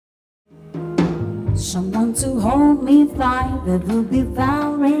Someone to hold me tight, that would be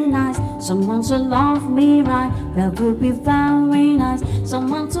very nice. Someone to love me right, that would be very nice.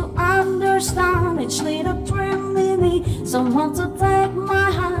 Someone to understand each little dream in me. Someone to take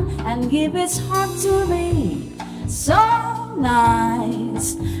my hand and give his heart to me. So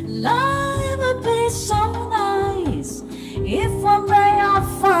nice, life would be so nice if one day I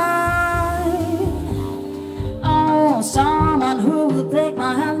find, oh, someone who would take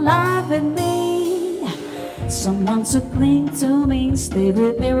my hand, live with me. Someone to cling to me, stay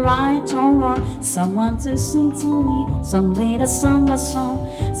with me right or wrong. Someone to sing to me, some little song or song.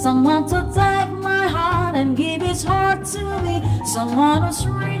 Someone to take my heart and give his heart to me. Someone who's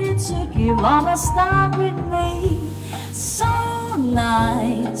ready to give all the time with me. So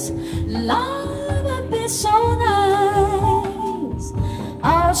nice, love would be so nice.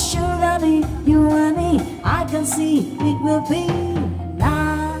 Oh, surely you and me, I can see it will be nice.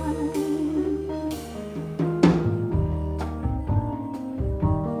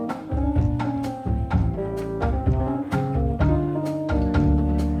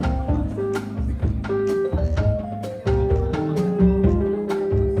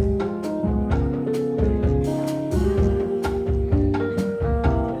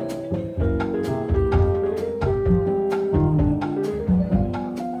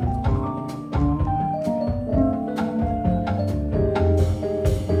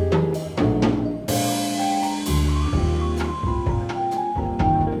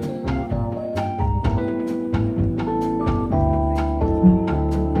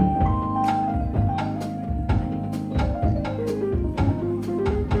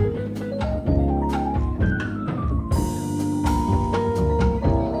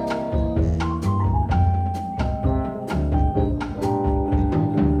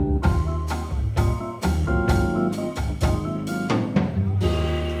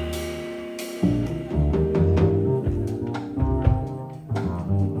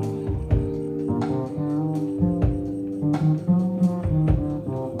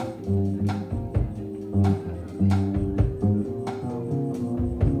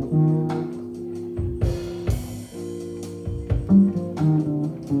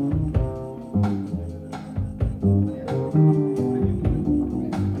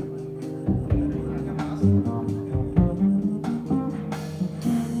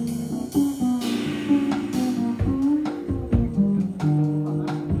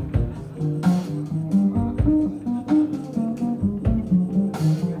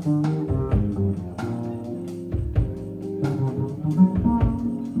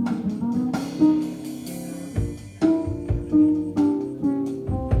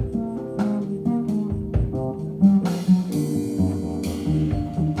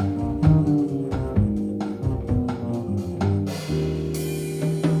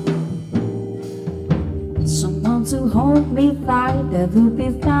 To hold me tight, that would be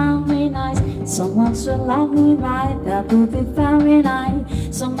very nice. Someone to love me right, that would be very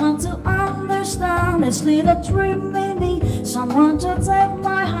nice. Someone to understand this little dream in me. Someone to take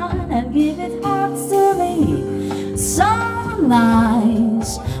my hand and give it heart to me. So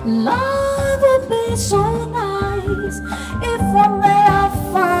nice, love would be so nice if one day I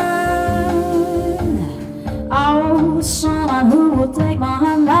find, oh, someone who would take my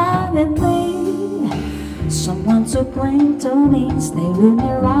hand, live with me. Someone to cling to me, stay with me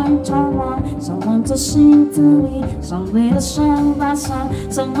right or wrong. Someone to sing to me, some little song by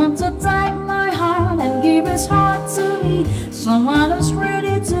song. Someone to take my heart and give his heart to me. Someone who's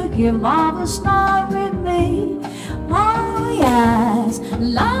ready to give all the star with me. Oh yes,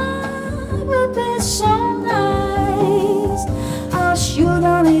 love will be so nice. Oh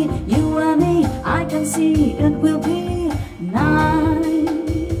surely you and me, I can see it will be nice.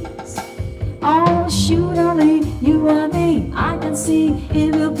 Oh, surely you and me, I can see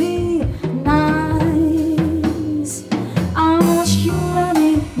it will be